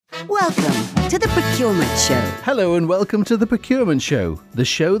Welcome to the Procurement Show. Hello and welcome to the Procurement Show, the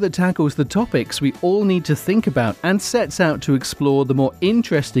show that tackles the topics we all need to think about and sets out to explore the more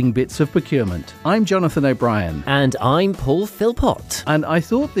interesting bits of procurement. I'm Jonathan O'Brien. And I'm Paul Philpott. And I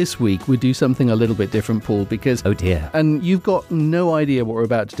thought this week we'd do something a little bit different, Paul, because... Oh dear. And you've got no idea what we're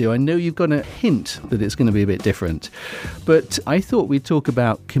about to do. I know you've got a hint that it's going to be a bit different. But I thought we'd talk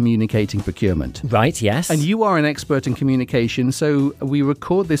about communicating procurement. Right, yes. And you are an expert in communication, so we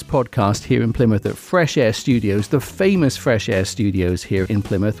record this podcast here in Plymouth at Fresh Air Studios, the famous Fresh Air Studios here in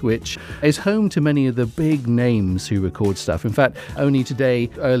Plymouth, which is home to many of the big names who record stuff. In fact, only today,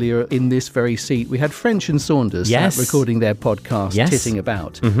 earlier in this very seat, we had French and Saunders recording their podcast, Titting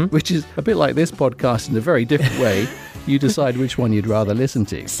About, which is a bit like this podcast in a very different way. You decide which one you'd rather listen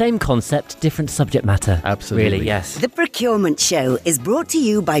to. Same concept, different subject matter. Absolutely. Really, yes. The Procurement Show is brought to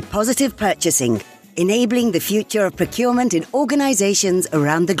you by Positive Purchasing, enabling the future of procurement in organisations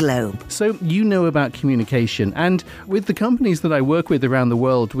around the globe. So you know about communication, and with the companies that I work with around the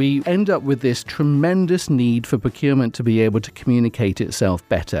world, we end up with this tremendous need for procurement to be able to communicate itself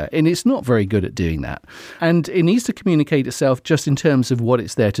better, and it's not very good at doing that. And it needs to communicate itself just in terms of what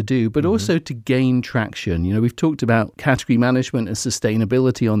it's there to do, but also to gain traction. You know, we've talked about category management and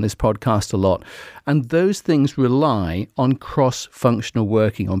sustainability on this podcast a lot, and those things rely on cross-functional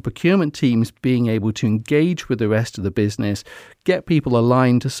working, on procurement teams being able to engage with the rest of the business, get people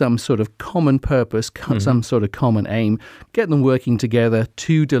aligned to some sort of common purpose, some sort of common aim, get them working together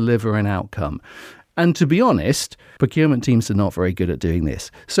to deliver an outcome. And to be honest, procurement teams are not very good at doing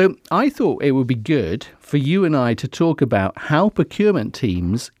this. So I thought it would be good for you and I to talk about how procurement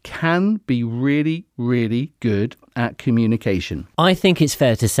teams can be really, really good at communication. I think it's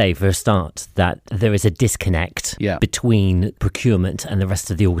fair to say for a start that there is a disconnect between procurement and the rest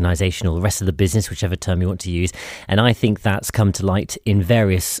of the organisation or the rest of the business, whichever term you want to use. And I think that's come to light in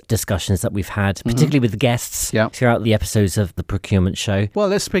various discussions that we've had, particularly with guests throughout the episodes of the Procurement Show. Well,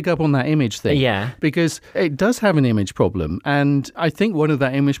 let's pick up on that image thing. Yeah. Because it does have an image problem. And I think one of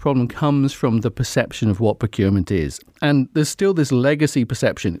that image problem comes from the perception of what procurement is. And there's still this legacy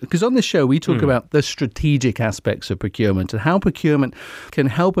perception. Because on this show, we talk about the strategic aspects of procurement and how procurement can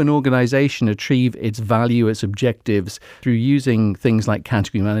help an organisation achieve its value, its objectives through using things like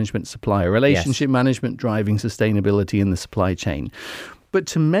category management, supplier relationship management, driving sustainability in the supply chain. But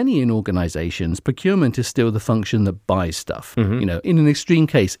to many in organisations, procurement is still the function that buys stuff. You know, in an extreme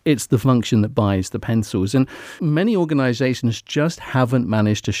case, it's the function that buys the pencils. And many organisations just haven't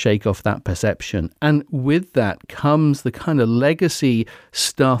managed to shake off that perception. And with that comes the kind of legacy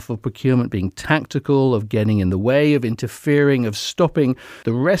stuff of procurement being tactical, of getting in the way, of interfering, of stopping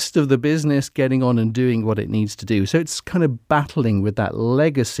the rest of the business getting on and doing what it needs to do. So it's kind of battling with that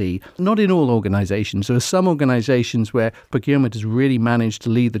legacy. Not in all organisations. There are some organisations where procurement has really managed to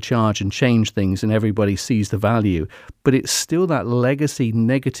lead the charge and change things and everybody sees the value, but it's still that legacy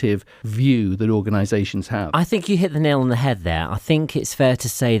negative view that organisations have. I think you hit the nail on the head there. I think it's fair to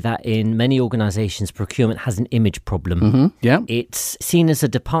say that in many organisations, procurement has an image problem. It's seen as a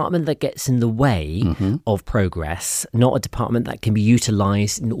department that gets in the way of progress, not a department that can be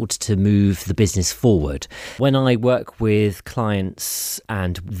utilised in order to move the business forward. When I work with clients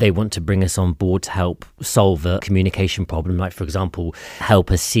and they want to bring us on board to help solve a communication problem, like for example,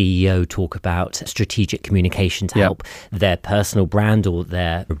 help a CEO talk about strategic communication to help their personal brand or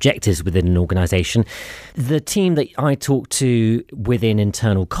their objectives within an organisation. The team that I talk to within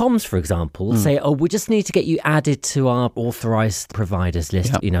internal comms, for example, say, oh, we just need to get you added to our authorised providers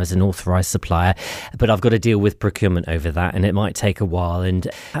list, you know, as an authorised supplier, but I've got to deal with procurement over that and it might take a while. And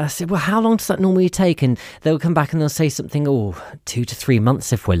I said, well, how long does that normally take? And they'll come back and they'll say something, 2 to 3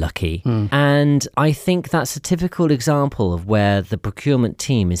 months if we're lucky. And I think that's a typical example of where the procurement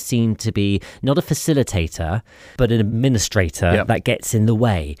team is seen to be not a facilitator, but an administrator that gets in the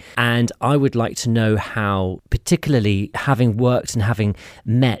way. And I would like to know how, particularly having worked and having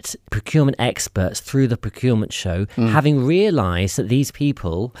met procurement experts through the Procurement Show, having realised that these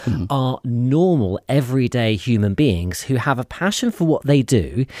people are normal, everyday human beings who have a passion for what they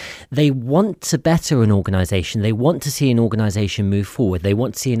do. They want to better an organisation. They want to see an organisation move forward. They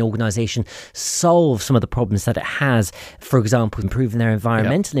want to see an organisation solve some of the problems that it has, for example, improving their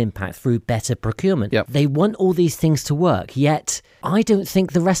environmental impact through better procurement. They want all these things to work, yet I don't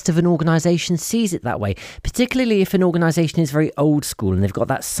think the rest of an organisation sees it that way, particularly if an organisation is very old school and they've got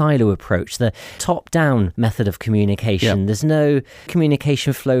that silo approach, the top-down method of communication. There's no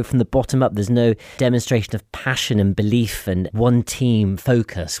communication flow from the bottom up. There's no demonstration of passion and belief and one team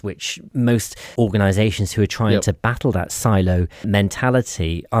focus, which most organisations who are trying to battle that silo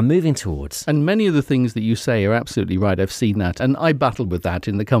mentality are moving towards. And many of the things that you say are absolutely right. I've seen that. And I battle with that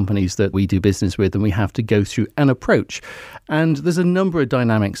in the companies that we do business with, and we have to go through an approach. And there's a number of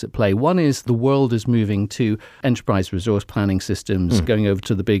dynamics at play. One is the world is moving to enterprise resource planning systems, going over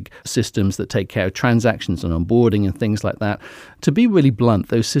to the big systems that take care of transactions and onboarding and things like that. To be really blunt,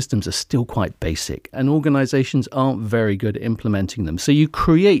 those systems are still quite basic, and organizations aren't very good at implementing them. So you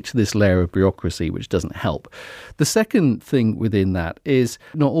create this layer of bureaucracy, which doesn't help. The second thing within that is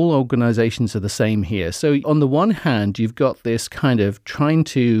not all organizations are the same here. So on the one hand, you've got this kind of trying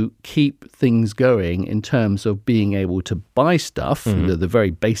to keep things going in terms of being able to buy stuff, the very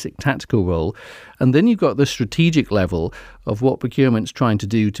basic tactical role. And then you've got the strategic level of what procurement's trying to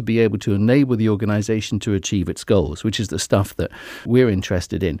do to be able to enable the organization to achieve its goals, which is the stuff that we're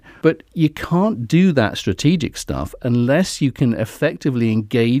interested in. But you can't do that strategic stuff unless you can effectively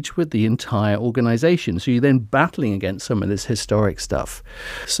engage with the entire organization. So you're then battling against some of this historic stuff.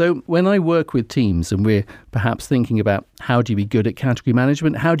 So when I work with teams and we're perhaps thinking about how do you be good at category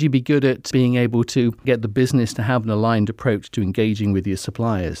management, how do you be good at being able to get the business to have an aligned approach to engaging with your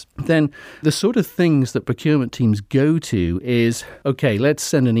suppliers, then the sort of things that procurement teams go to is, okay, let's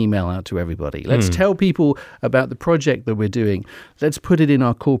send an email out to everybody. Let's tell people about the project that we're doing. Let's put it in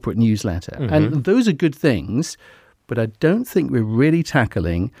our corporate newsletter. And those are good things, but I don't think we're really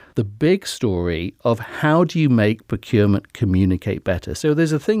tackling the big story of how do you make procurement communicate better. So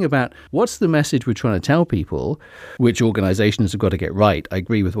there's a thing about what's the message we're trying to tell people, which organizations have got to get right. I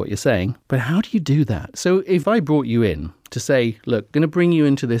agree with what you're saying, but how do you do that? So if I brought you in to say, look, going to bring you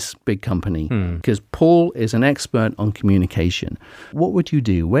into this big company because Paul is an expert on communication. What would you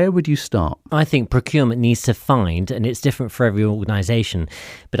do? Where would you start? I think procurement needs to find, and it's different for every organisation,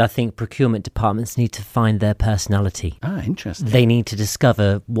 but I think procurement departments need to find their personality. Interesting. They need to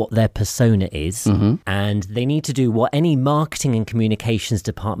discover what their persona is, and they need to do what any marketing and communications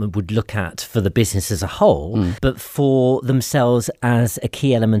department would look at for the business as a whole, but for themselves as a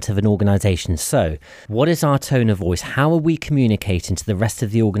key element of an organisation. So, what is our tone of voice? How are we communicating to the rest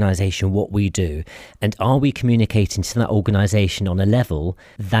of the organisation what we do? And are we communicating to that organisation on a level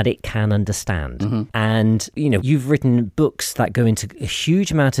that it can understand? And, you know, you've written books that go into a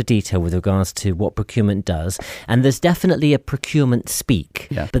huge amount of detail with regards to what procurement does. And there's definitely a procurement speak.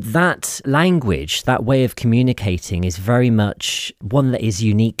 Yeah. But that language, that way of communicating is very much one that is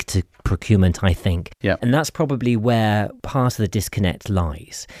unique to procurement, I think. Yeah. And that's probably where part of the disconnect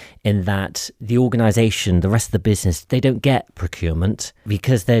lies, in that the organisation, the rest of the business, they don't get procurement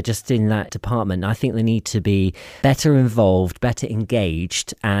because they're just in that department. I think they need to be better involved, better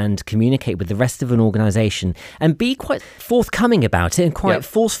engaged, and communicate with the rest of an organisation and be quite forthcoming about it and quite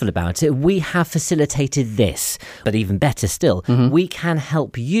forceful about it. We have facilitated this, but even better still, we can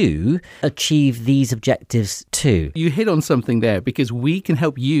help you achieve these objectives too. You hit on something there, because we can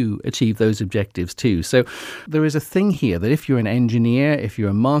help you achieve those objectives too. So there is a thing here that if you're an engineer, if you're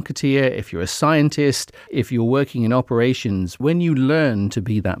a marketeer, if you're a scientist, if you're working in operations, when you learn to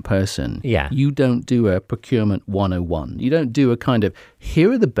be that person, you don't do a procurement 101. You don't do a kind of,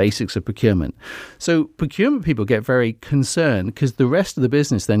 here are the basics of procurement. So procurement people get very concerned because the rest of the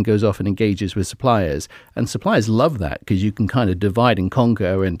business then goes off and engages with suppliers. And suppliers love that because you can kind of divide and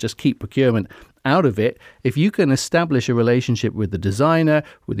conquer and just keep procurement out of it. If you can establish a relationship with the designer,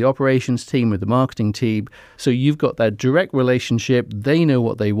 with the operations team, with the marketing team, so you've got that direct relationship, they know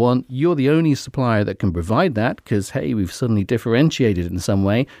what they want, you're the only supplier that can provide that because, hey, we've suddenly differentiated in some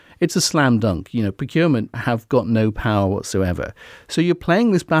way. It's a slam dunk. You know, procurement have got no power whatsoever. So you're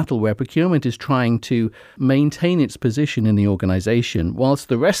playing this battle where procurement is trying to maintain its position in the organization whilst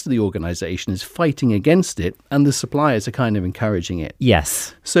the rest of the organization is fighting against it and the suppliers are kind of encouraging it.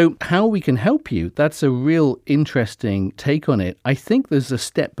 Yes. So how we can help you, that's a real interesting take on it. I think there's a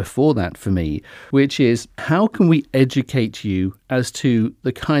step before that for me, which is how can we educate you as to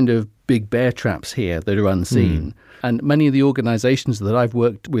the kind of big bear traps here that are unseen? And many of the organizations that I've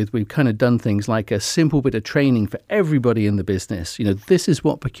worked with, we've kind of done things like a simple bit of training for everybody in the business. You know, this is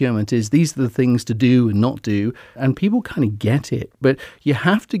what procurement is. These are the things to do and not do. And people kind of get it. But you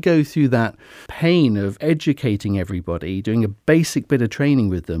have to go through that pain of educating everybody, doing a basic bit of training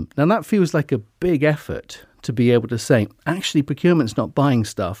with them. Now, that feels like a big effort to be able to say, actually, procurement's not buying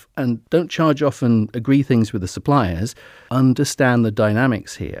stuff and don't charge off and agree things with the suppliers. Understand the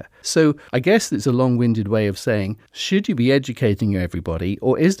dynamics here. So I guess it's a long-winded way of saying, should you be educating everybody,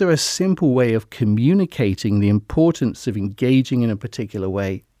 or is there a simple way of communicating the importance of engaging in a particular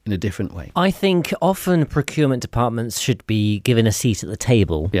way in a different way? I think often procurement departments should be given a seat at the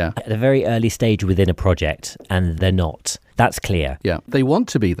table at a very early stage within a project, and they're not. That's clear. Yeah. They want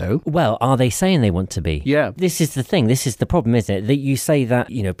to be, though. Well, are they saying they want to be? Yeah. This is the thing. This is the problem, isn't it? That you say that,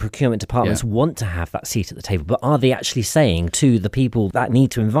 procurement departments want to have that seat at the table, but are they actually saying to the people that need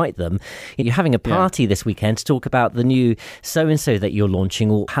to invite them, you're having a party this weekend to talk about the new so-and-so that you're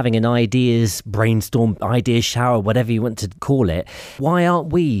launching, or having an ideas brainstorm, ideas shower, whatever you want to call it. Why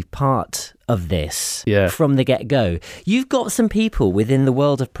aren't we part of this from the get-go? You've got some people within the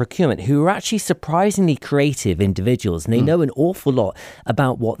world of procurement who are actually surprisingly creative individuals, and they know an awful lot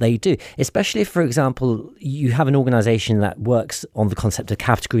about what they do, especially if, for example, you have an organization that works on the concept of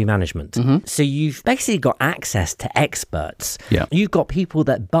category management. So you've basically got access to experts. You've got people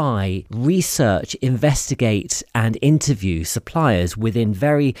that buy, research, investigate and interview suppliers within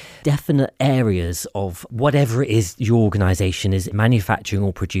very definite areas of whatever it is your organization is manufacturing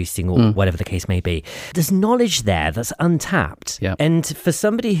or producing or whatever the case may be. There's knowledge there that's untapped. And for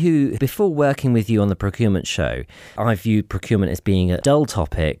somebody who, before working with you on the procurement show, I viewed procurement as being a dull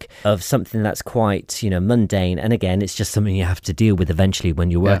topic of something that's quite, mundane. And again, it's just something you have to deal with eventually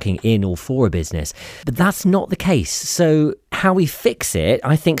when you're working in or for a business. But that's not the case. So how we fix it,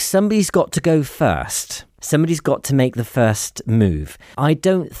 I think somebody's got to go first. Somebody's got to make the first move. I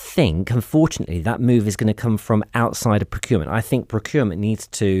don't think, unfortunately, that move is going to come from outside of procurement. I think procurement needs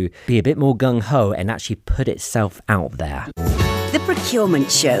to be a bit more gung-ho and actually put itself out there. The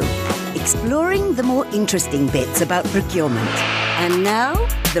Procurement Show, exploring the more interesting bits about procurement. And now,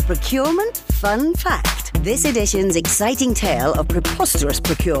 the Procurement Fun Fact. This edition's exciting tale of preposterous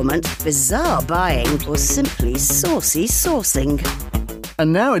procurement, bizarre buying, or simply saucy sourcing.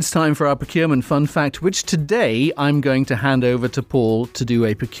 And now it's time for our procurement fun fact, which today I'm going to hand over to Paul to do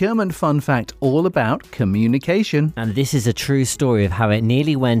a procurement fun fact all about communication. And this is a true story of how it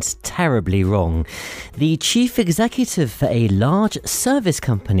nearly went terribly wrong. The chief executive for a large service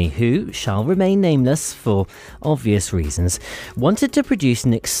company, who shall remain nameless for obvious reasons, wanted to produce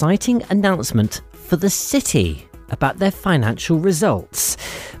an exciting announcement for the city about their financial results,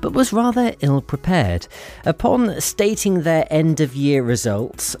 but was rather ill-prepared. Upon stating their end-of-year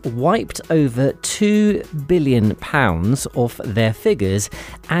results, wiped over £2 billion off their figures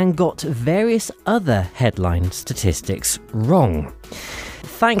and got various other headline statistics wrong.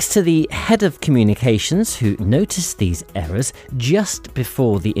 Thanks to the head of communications, who noticed these errors just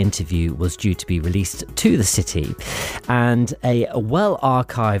before the interview was due to be released to the city, and a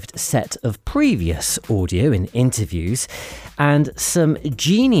well-archived set of previous audio and interviews, and some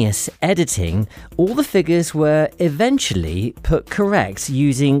genius editing, all the figures were eventually put correct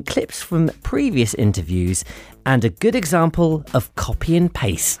using clips from previous interviews and a good example of copy and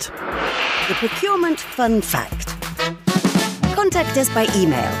paste. The Procurement Fun Fact. Contact us by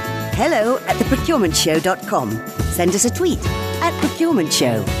email, hello@theprocurementshow.com. Send us a tweet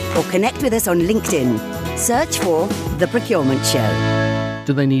 @procurementshow, or connect with us on LinkedIn. Search for The Procurement Show.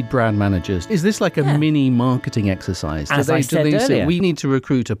 Do they need brand managers? Is this like a mini marketing exercise? As I said earlier. Say, we need to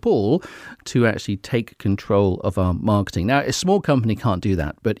recruit a Paul to actually take control of our marketing? Now, a small company can't do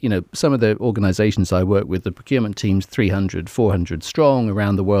that, but, some of the organizations I work with, the procurement team's 300, 400 strong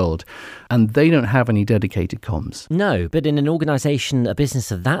around the world, and they don't have any dedicated comms. No, but in an organization, a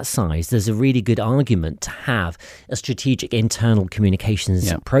business of that size, there's a really good argument to have a strategic internal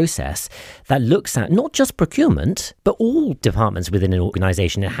communications process that looks at not just procurement, but all departments within an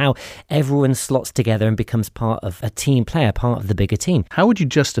organization and how everyone slots together and becomes part of a team player, part of the bigger team. How would you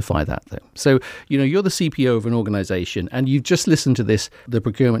justify that, though? So, you're the CPO of an organization and you've just listened to the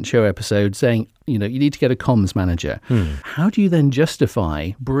Procurement Show episode saying, you need to get a comms manager. How do you then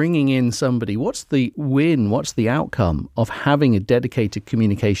justify bringing in somebody? What's the win? What's the outcome of having a dedicated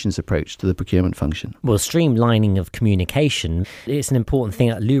communications approach to the procurement function? Well, streamlining of communication, it's an important thing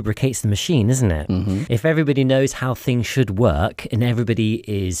that lubricates the machine, isn't it? If everybody knows how things should work and everybody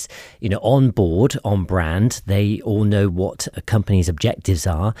is, on board, on brand, they all know what a company's objectives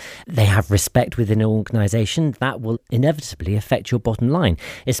are, they have respect within an organization, that will inevitably affect your bottom line,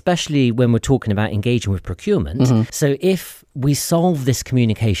 especially when we're talking about engaging with procurement. So if we solve this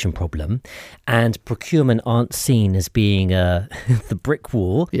communication problem and procurement aren't seen as being the brick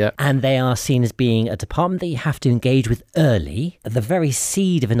wall, and they are seen as being a department that you have to engage with early, at the very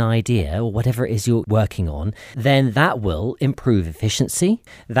seed of an idea or whatever it is you're working on, then that will improve efficiency,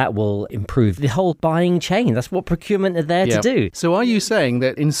 that will improve the whole buying chain. That's what procurement are there to do. So are you saying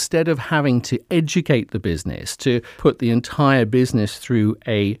that instead of having to educate the business, to put the entire business through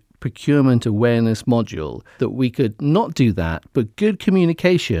a procurement awareness module that we could not do that, but good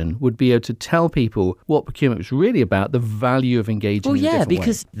communication would be able to tell people what procurement was really about, the value of engaging in a different way.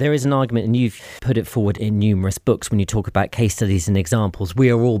 Because there is an argument, and you've put it forward in numerous books when you talk about case studies and examples. We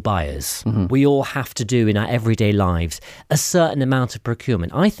are all buyers. We all have to do in our everyday lives a certain amount of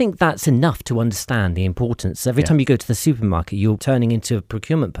procurement. I think that's enough to understand the importance. Every time you go to the supermarket, you're turning into a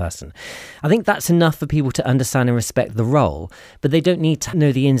procurement person. I think that's enough for people to understand and respect the role, but they don't need to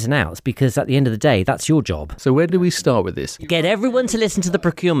know the ins and outs, because at the end of the day, that's your job. So where do we start with this? Get everyone to listen to the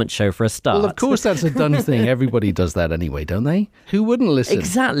procurement show for a start. Well, of course, that's a done thing. Everybody does that anyway, don't they? Who wouldn't listen?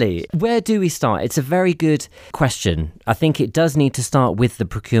 Exactly. Where do we start? It's a very good question. I think it does need to start with the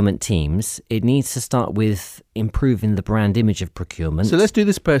procurement teams. It needs to start with improving the brand image of procurement. So let's do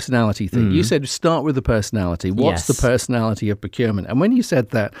this personality thing. You said start with the personality. What's the personality of procurement? And when you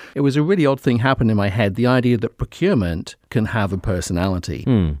said that, it was a really odd thing happened in my head, the idea that procurement can have a personality,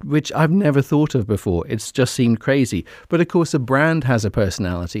 which I've never thought of before. It's just seemed crazy. But of course, a brand has a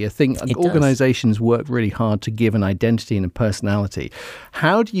personality. I think organizations work really hard to give an identity and a personality.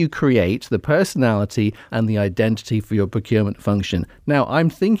 How do you create the personality and the identity for your procurement function? Now, I'm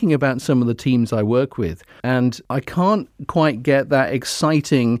thinking about some of the teams I work with, and I can't quite get that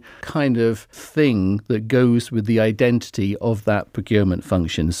exciting kind of thing that goes with the identity of that procurement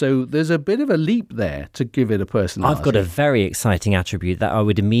function. So there's a bit of a leap there to give it a personality. I've got a very exciting attribute that I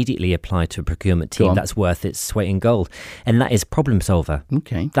would immediately apply to a procurement team that's worth its weight in gold, and that is problem solver.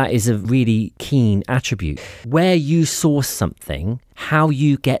 Okay. That is a really keen attribute. Where you source something, how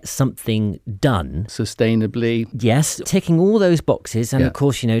you get something done sustainably. Yes, ticking all those boxes, and of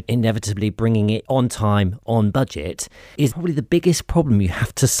course, inevitably bringing it on time, on budget, is probably the biggest problem you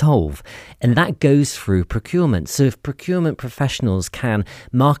have to solve. And that goes through procurement. So if procurement professionals can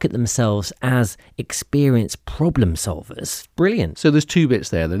market themselves as experienced problem solvers, brilliant. So there's two bits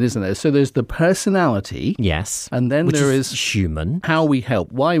there then, isn't there? So there's the personality. Yes. And then there is human. How we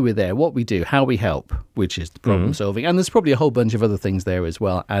help, why we're there, what we do, how we help, which is the problem solving. And there's probably a whole bunch of other things there as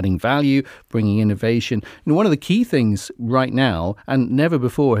well, adding value, bringing innovation. One of the key things right now, and never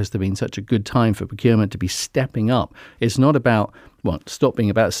before has there been such a good time for procurement to be stepping up. It's not about stop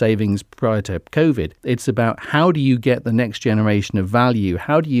being about savings prior to COVID. It's about how do you get the next generation of value?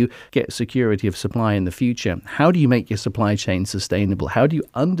 How do you get security of supply in the future? How do you make your supply chain sustainable? How do you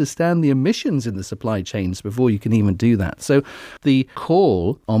understand the emissions in the supply chains before you can even do that? So the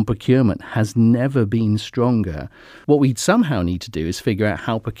call on procurement has never been stronger. What we somehow need to do is figure out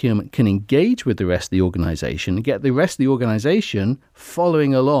how procurement can engage with the rest of the organization and get the rest of the organization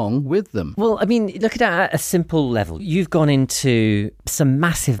following along with them. Well, I mean, look at it at a simple level. You've gone into some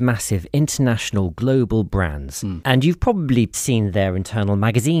massive international global brands, and you've probably seen their internal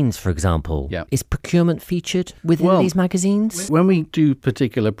magazines, for example. Yeah. Is procurement featured within these magazines? When we do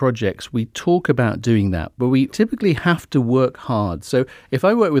particular projects, we talk about doing that, but we typically have to work hard. So if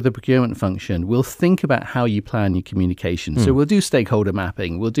I work with the procurement function, we'll think about how you plan your communication. So we'll do stakeholder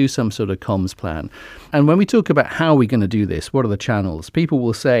mapping, we'll do some sort of comms plan. And when we talk about how we're going to do this, what are the channels? People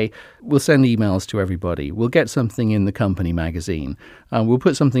will say, we'll send emails to everybody, we'll get something in the company magazine, we'll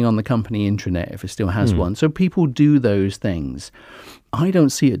put something on the company intranet if it still has one. So people do those things. I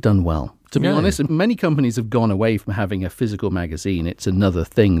don't see it done well. To be honest, many companies have gone away from having a physical magazine. It's another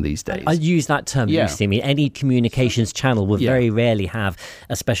thing these days. I use that term loosely. I mean, any communications channel will very rarely have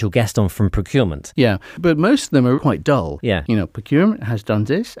a special guest on from procurement. Yeah, but most of them are quite dull. Yeah. Procurement has done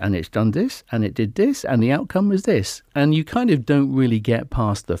this, and it's done this, and it did this, and the outcome was this. And you kind of don't really get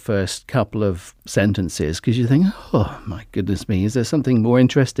past the first couple of sentences because you think, oh, my goodness me, is there something more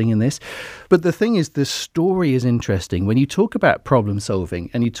interesting in this? But the thing is, the story is interesting. When you talk about problem solving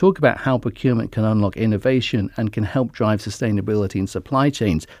and you talk about how procurement can unlock innovation and can help drive sustainability in supply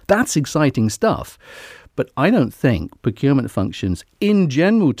chains, that's exciting stuff. But I don't think procurement functions, in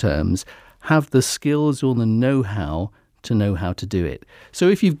general terms, have the skills or the know-how to know how to do it. So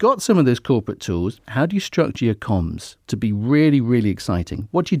if you've got some of those corporate tools, how do you structure your comms to be really, really exciting?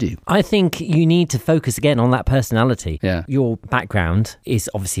 What do you do? I think you need to focus again on that personality. Yeah. Your background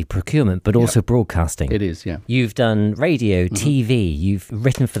is obviously procurement, but also broadcasting. It is, yeah. You've done radio, TV, you've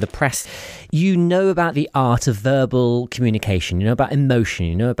written for the press. You know about the art of verbal communication, you know about emotion,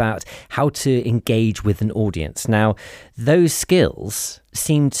 you know about how to engage with an audience. Now, those skills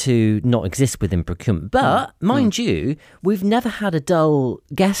seem to not exist within procurement. But, mind you, we've never had a dull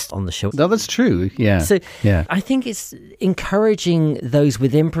guest on the show. No, that's true. Yeah. So I think it's encouraging those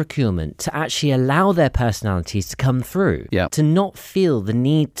within procurement to actually allow their personalities to come through, to not feel the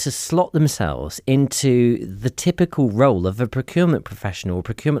need to slot themselves into the typical role of a procurement professional or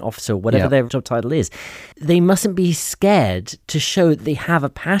procurement officer or whatever their job title is. They mustn't be scared to show that they have a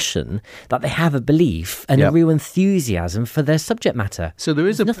passion, that they have a belief and a real enthusiasm for their subject matter. So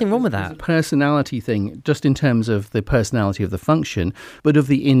there's nothing wrong with that. A personality thing, just in terms of the personality of the function, but of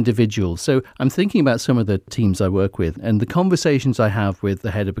the individual. So I'm thinking about some of the teams I work with, and the conversations I have with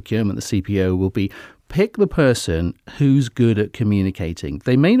the head of procurement, the CPO, will be, pick the person who's good at communicating.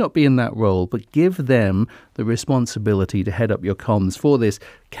 They may not be in that role, but give them the responsibility to head up your comms for this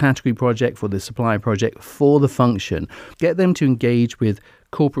category project, for this supply project, for the function. Get them to engage with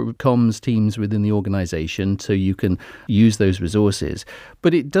corporate comms teams within the organization so you can use those resources.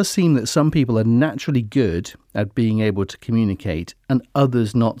 But it does seem that some people are naturally good at being able to communicate and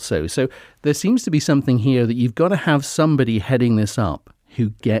others not so. So there seems to be something here that you've got to have somebody heading this up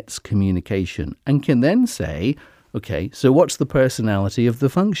who gets communication and can then say, okay, so what's the personality of the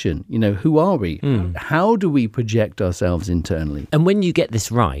function? You know, who are we? How do we project ourselves internally? And when you get this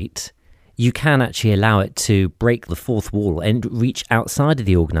right, you can actually allow it to break the fourth wall and reach outside of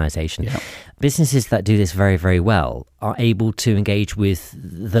the organisation. Yeah. Businesses that do this very, very well are able to engage with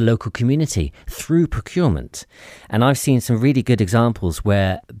the local community through procurement. And I've seen some really good examples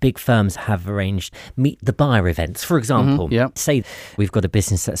where big firms have arranged meet the buyer events. For example, say we've got a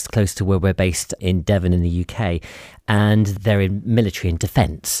business that's close to where we're based in Devon in the UK, and they're in military and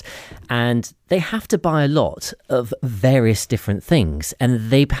defence. And they have to buy a lot of various different things, and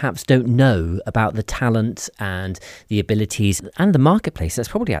they perhaps don't know about the talent and the abilities and the marketplace that's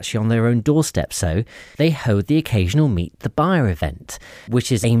probably actually on their own doorstep. So they hold the occasional Meet the Buyer event, which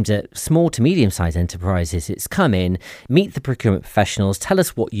is aimed at small to medium-sized enterprises. It's come in, meet the procurement professionals, tell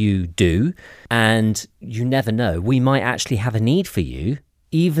us what you do, and you never know, we might actually have a need for you,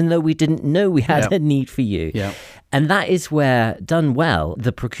 even though we didn't know we had a need for you. Yeah. And that is where, done well,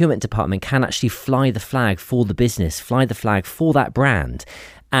 the procurement department can actually fly the flag for the business, fly the flag for that brand.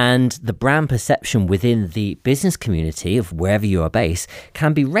 And the brand perception within the business community of wherever you are based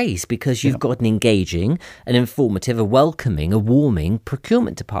can be raised because you've got an engaging, an informative, a welcoming, a warming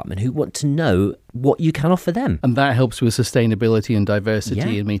procurement department who want to know what you can offer them. And that helps with sustainability and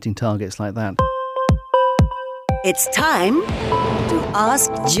diversity and meeting targets like that. It's time to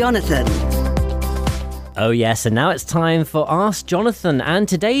Ask Jonathan. Oh yes, and now it's time for Ask Jonathan. And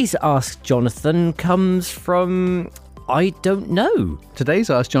today's Ask Jonathan comes from... I don't know. Today's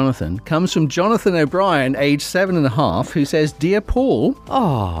Ask Jonathan comes from Jonathan O'Brien, age 7.5, who says, Dear Paul...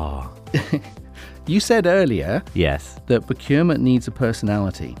 Oh. You said earlier that procurement needs a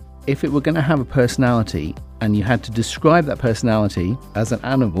personality. If it were going to have a personality and you had to describe that personality as an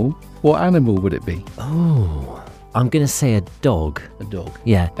animal, what animal would it be? Oh... I'm going to say a dog. A dog?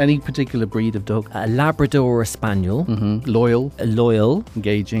 Yeah. Any particular breed of dog? A Labrador or a Spaniel. Mm-hmm. Loyal. Loyal.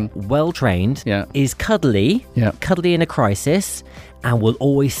 Engaging. Well-trained. Yeah. Is cuddly. Yeah. Cuddly in a crisis. And will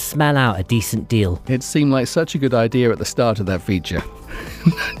always smell out a decent deal. It seemed like such a good idea at the start of that feature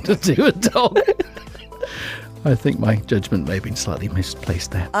to do a dog. I think my judgment may have been slightly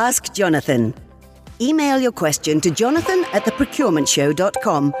misplaced there. Ask Jonathan. Email your question to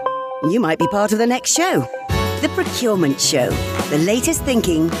jonathan@theprocurementshow.com. You might be part of the next show. The Procurement Show. The latest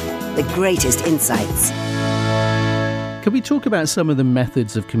thinking, the greatest insights. Can we talk about some of the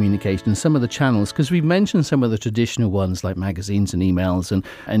methods of communication, some of the channels? Because we've mentioned some of the traditional ones like magazines and emails and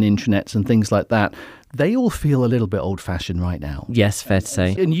intranets and things like that. They all feel a little bit old-fashioned right now. Yes, fair to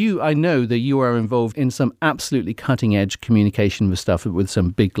say. And I know that you are involved in some absolutely cutting-edge communication with stuff with some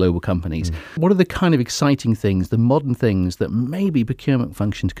big global companies. What are the kind of exciting things, the modern things that maybe procurement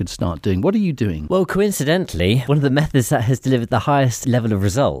functions could start doing? What are you doing? Well, coincidentally, one of the methods that has delivered the highest level of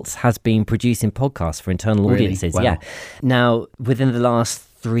results has been producing podcasts for internal audiences. Wow. Yeah. Now, within the last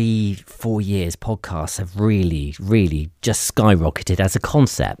 3-4 years, podcasts have really just skyrocketed as a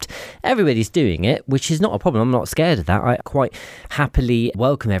concept. Everybody's doing it, which is not a problem. I'm not scared of that. I quite happily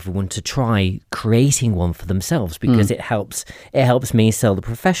welcome everyone to try creating one for themselves because it helps me sell the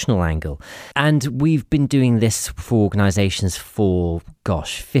professional angle. And we've been doing this for organizations for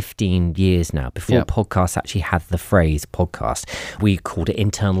 15 years now. Before podcasts actually had the phrase podcast, we called it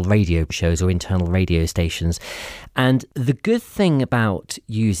internal radio shows or internal radio stations. And the good thing about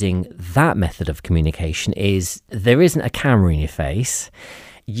using that method of communication is there isn't a camera in your face.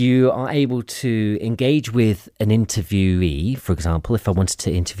 You are able to engage with an interviewee. For example, if I wanted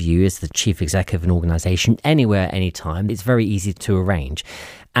to interview you as the chief executive of an organisation, anywhere, anytime, it's very easy to arrange.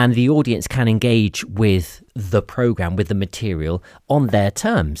 And the audience can engage with the programme, with the material on their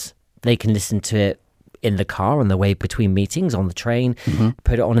terms. They can listen to it in the car on the way between meetings, on the train,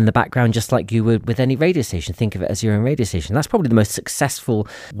 put it on in the background just like you would with any radio station. Think of it as your own radio station. That's probably the most successful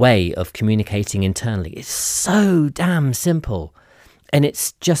way of communicating internally. It's so damn simple. And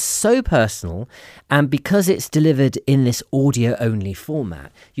it's just so personal. And because it's delivered in this audio-only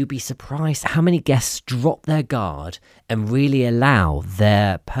format, you'd be surprised how many guests drop their guard and really allow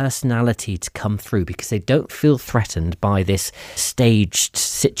their personality to come through because they don't feel threatened by this staged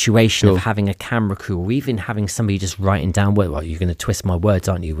situation of having a camera crew or even having somebody just writing down, well, you're going to twist my words,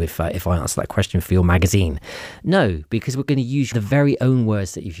 aren't you, if I answer that question for your magazine? No, because we're going to use the very own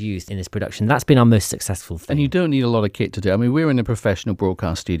words that you've used in this production. That's been our most successful thing. And you don't need a lot of kit to do. I mean, we're in a professional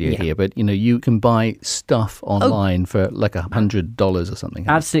broadcast studio here, but you can buy stuff online for like $100 or something.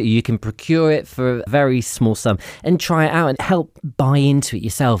 Absolutely. You can procure it for a very small sum and try it out and help buy into it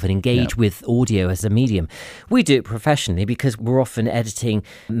yourself and engage with audio as a medium. We do it professionally because we're often editing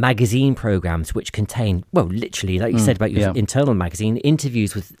magazine programs which contain, well, literally, like you said about your internal magazine,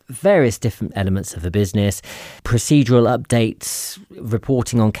 interviews with various different elements of a business, procedural updates,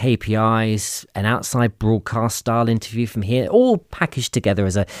 reporting on KPIs, an outside broadcast style interview from here, all packaged together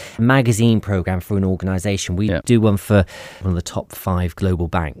as a magazine program for an organization. We do one for one of the top 5 global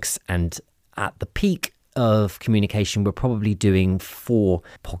banks, and at the peak of communication, we're probably doing 4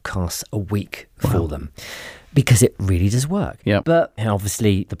 podcasts a week for them. Because it really does work. But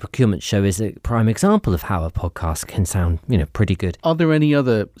obviously, the Procurement Show is a prime example of how a podcast can sound, pretty good. Are there any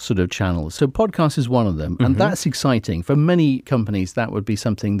other sort of channels? So podcast is one of them, and that's exciting. For many companies, that would be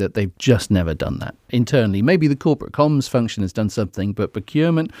something that they've just never done that internally. Maybe the corporate comms function has done something, but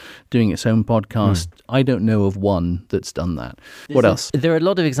procurement, doing its own podcast, I don't know of one that's done that. What else? There are a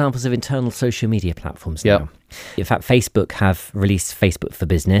lot of examples of internal social media platforms now. In fact, Facebook have released Facebook for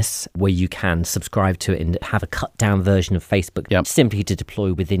Business, where you can subscribe to it and have a cut-down version of Facebook simply to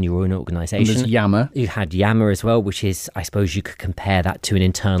deploy within your own organisation. And there's Yammer. You had Yammer as well, which is, I suppose you could compare that to an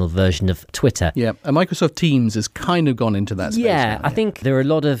internal version of Twitter. And Microsoft Teams has kind of gone into that space now, I think there are a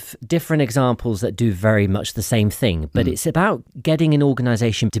lot of different examples that do very much the same thing, but it's about getting an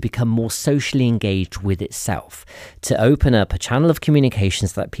organisation to become more socially engaged with itself, to open up a channel of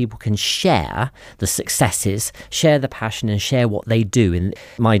communications that people can share the successes, share the passion and share what they do. And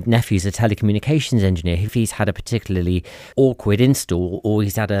my nephew's a telecommunications engineer. If he's had a particularly awkward install or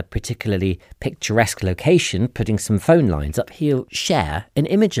he's at a particularly picturesque location putting some phone lines up, he'll share an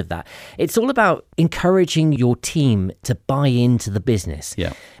image of that. It's all about encouraging your team to buy into the business.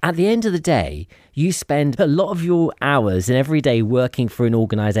 At the end of the day, you spend a lot of your hours and every day working for an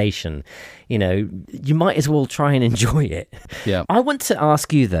organisation. You might as well try and enjoy it. I want to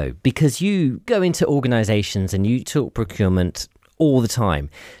ask you, though, because you go into organisations and you talk procurement all the time.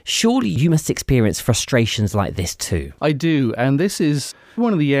 Surely you must experience frustrations like this too. I do, and this is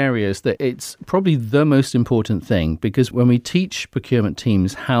one of the areas that it's probably the most important thing, because when we teach procurement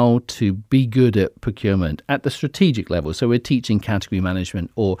teams how to be good at procurement at the strategic level, so we're teaching category management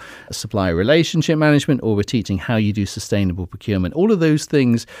or supplier relationship management, or we're teaching how you do sustainable procurement, all of those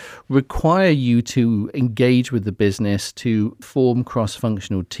things require you to engage with the business, to form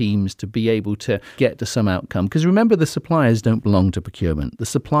cross-functional teams, to be able to get to some outcome. Because remember, the suppliers don't belong to procurement. The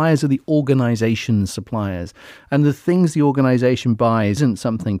suppliers are the organization's suppliers, and the things the organization buys isn't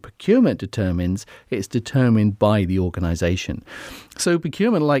something procurement determines, it's determined by the organization. So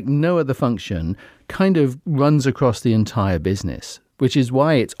procurement, like no other function, kind of runs across the entire business, which is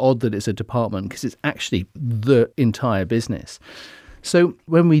why it's odd that it's a department, because it's actually the entire business. So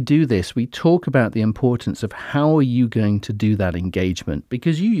when we do this, we talk about the importance of how are you going to do that engagement?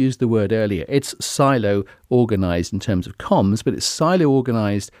 Because you used the word earlier, it's silo organized in terms of comms, but it's silo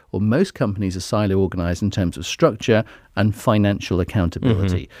organized, or most companies are silo organized in terms of structure and financial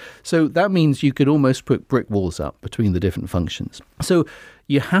accountability. So that means you could almost put brick walls up between the different functions. So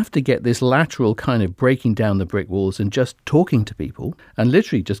you have to get this lateral kind of breaking down the brick walls and just talking to people, and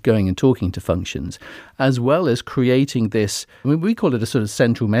literally just going and talking to functions, as well as creating this, I mean, we call it a sort of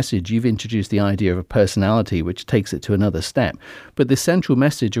central message. You've introduced the idea of a personality, which takes it to another step. But the central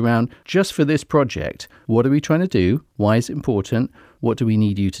message around, just for this project, what what are we trying to do? Why is it important? What do we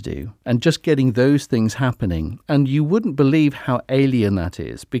need you to do? And just getting those things happening. And you wouldn't believe how alien that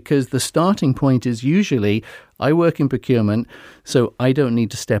is, because the starting point is usually, I work in procurement, so I don't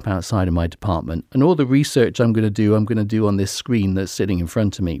need to step outside of my department. And all the research I'm going to do on this screen that's sitting in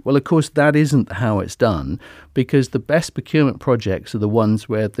front of me. Well, of course, that isn't how it's done, because the best procurement projects are the ones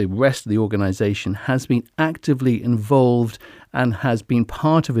where the rest of the organization has been actively involved and has been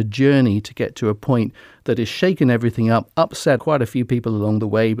part of a journey to get to a point that has shaken everything up, upset quite a few people along the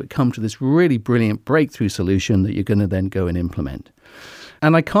way, but come to this really brilliant breakthrough solution that you're going to then go and implement.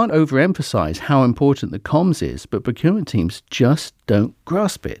 And I can't overemphasize how important the comms is, but procurement teams just don't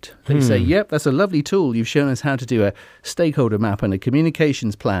grasp it. They say, yep, that's a lovely tool. You've shown us how to do a stakeholder map and a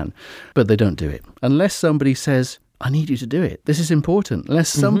communications plan, but they don't do it. Unless somebody says, I need you to do it. This is important. Unless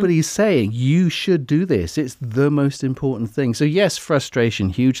somebody's saying you should do this, it's the most important thing. So yes, frustration,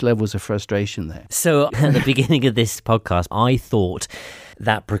 huge levels of frustration there. So at the beginning of this podcast, I thought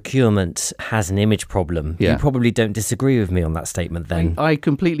that procurement has an image problem. Yeah. You probably don't disagree with me on that statement then. I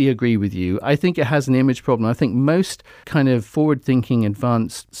completely agree with you. I think it has an image problem. I think most kind of forward-thinking,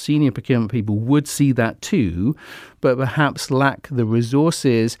 advanced senior procurement people would see that too, but perhaps lack the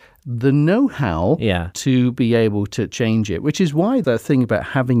resources, the know-how to be able to change it, which is why that thing about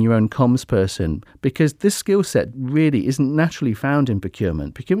having your own comms person, because this skill set really isn't naturally found in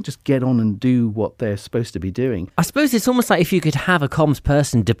procurement. Procurement just get on and do what they're supposed to be doing. I suppose it's almost like if you could have a comms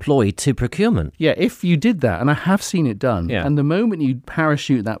person deployed to procurement. Yeah, if you did that, and I have seen it done, and the moment you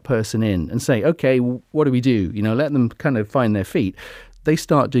parachute that person in and say, okay, what do we do? You know, let them kind of find their feet. They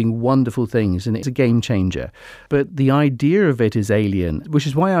start doing wonderful things, and it's a game changer. But the idea of it is alien, which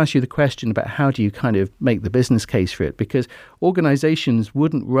is why I asked you the question about how do you kind of make the business case for it, because organizations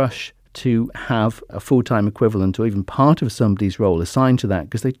wouldn't rush to have a full-time equivalent or even part of somebody's role assigned to that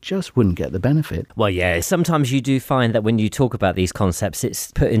because they just wouldn't get the benefit. Well, yeah, sometimes you do find that when you talk about these concepts,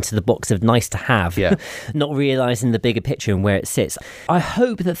 it's put into the box of nice to have, not realizing the bigger picture and where it sits. I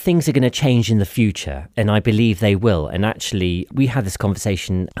hope that things are going to change in the future, and I believe they will. And actually, we had this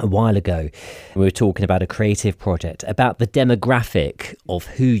conversation a while ago. We were talking about a creative project, about the demographic of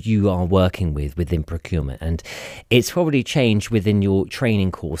who you are working with within procurement. And it's probably changed within your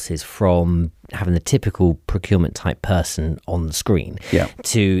training courses from having the typical procurement type person on the screen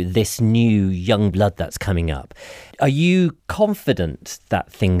to this new young blood that's coming up. Are you confident that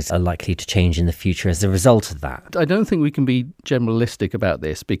things are likely to change in the future as a result of that? I don't think we can be generalistic about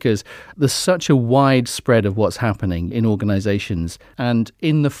this because there's such a wide spread of what's happening in organizations, and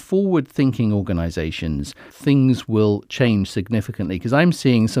in the forward-thinking organizations, things will change significantly because I'm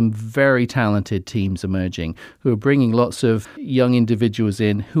seeing some very talented teams emerging who are bringing lots of young individuals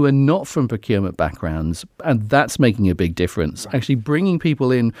in who are not from procurement backgrounds, and that's making a big difference. Actually bringing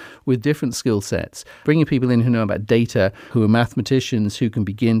people in with different skill sets, bringing people in who know about data, who are mathematicians, who can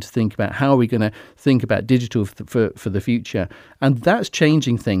begin to think about how are we going to think about digital for the future. And that's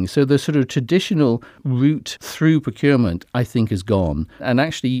changing things. So the sort of traditional route through procurement, I think, is gone. And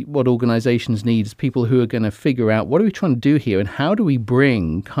actually what organizations need is people who are going to figure out what are we trying to do here and how do we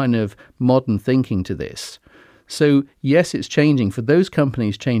bring kind of modern thinking to this. So, yes, it's changing. For those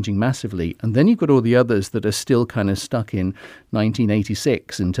companies, changing massively. And then you've got all the others that are still kind of stuck in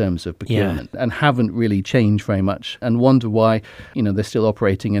 1986 in terms of procurement and haven't really changed very much and wonder why, you know, they're still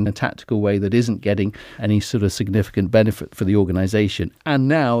operating in a tactical way that isn't getting any sort of significant benefit for the organization. And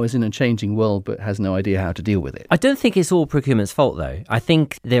now is in a changing world but has no idea how to deal with it. I don't think it's all procurement's fault, though. I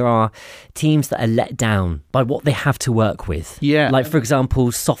think there are teams that are let down by what they have to work with. Yeah. Like, for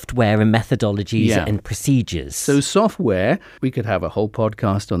example, software and methodologies and procedures. So software, we could have a whole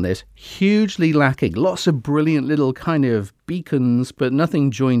podcast on this, hugely lacking. Lots of brilliant little kind of beacons, but nothing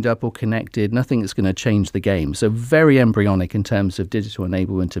joined up or connected, nothing that's going to change the game. So very embryonic in terms of digital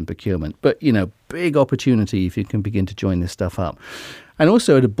enablement and procurement. But, you know, big opportunity if you can begin to join this stuff up. And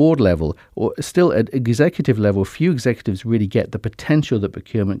also at a board level, or still at executive level, few executives really get the potential that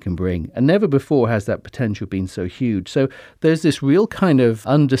procurement can bring. And never before has that potential been so huge. So there's this real kind of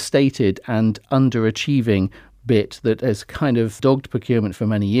understated and underachieving bit that has kind of dogged procurement for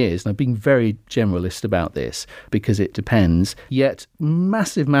many years. And I'm being very generalist about this because it depends, yet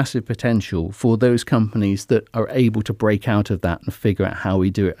massive, massive potential for those companies that are able to break out of that and figure out how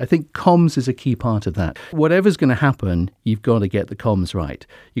we do it. I think comms is a key part of that. Whatever's going to happen, you've got to get the comms right.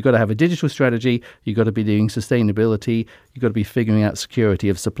 You've got to have a digital strategy. You've got to be doing sustainability. You've got to be figuring out security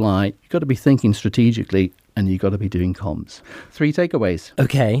of supply. You've got to be thinking strategically. And you've got to be doing comms. 3 takeaways.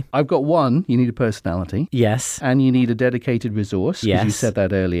 Okay. I've got 1, you need a personality. Yes. And you need a dedicated resource. Yes. You said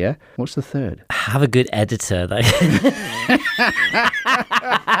that earlier. What's the third? Have a good editor.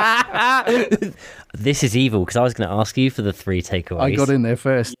 This is evil, because I was going to ask you for the 3 takeaways. I got in there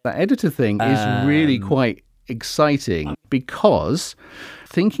first. That editor thing is really quite exciting, because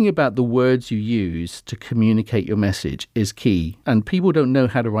thinking about the words you use to communicate your message is key. And people don't know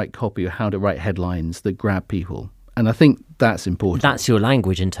how to write copy or how to write headlines that grab people. And I think that's important. That's your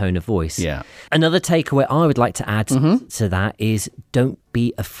language and tone of voice. Yeah. Another takeaway I would like to add to that is don't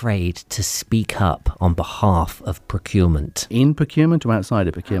be afraid to speak up on behalf of procurement. In procurement or outside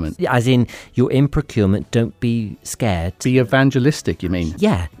of procurement? As in, you're in procurement, don't be scared. Be evangelistic, you mean?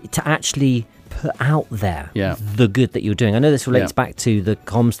 Yeah, to actually put out there the good that you're doing. I know this relates back to the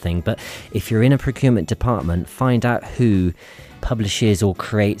comms thing, but if you're in a procurement department, find out who publishes or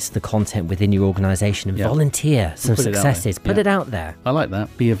creates the content within your organisation and volunteer some successes. Put it out there. I like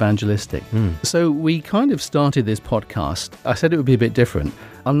that. Be evangelistic. So we kind of started this podcast. I said it would be a bit different.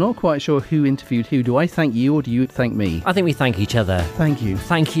 I'm not quite sure who interviewed who. Do I thank you or do you thank me? I think we thank each other. Thank you.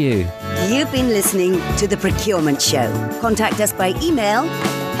 Thank you. You've been listening to The Procurement Show. Contact us by email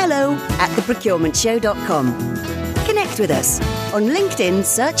hello@theprocurementshow.com. Connect with us. On LinkedIn,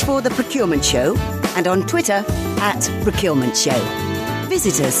 search for The Procurement Show, and on Twitter, @Procurement Show.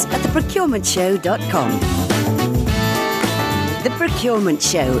 Visit us at theprocurementshow.com. The Procurement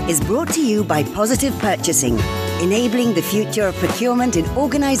Show is brought to you by Positive Purchasing, enabling the future of procurement in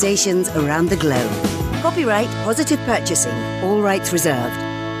organisations around the globe. Copyright Positive Purchasing, all rights reserved.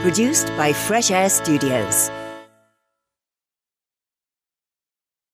 Produced by Fresh Air Studios.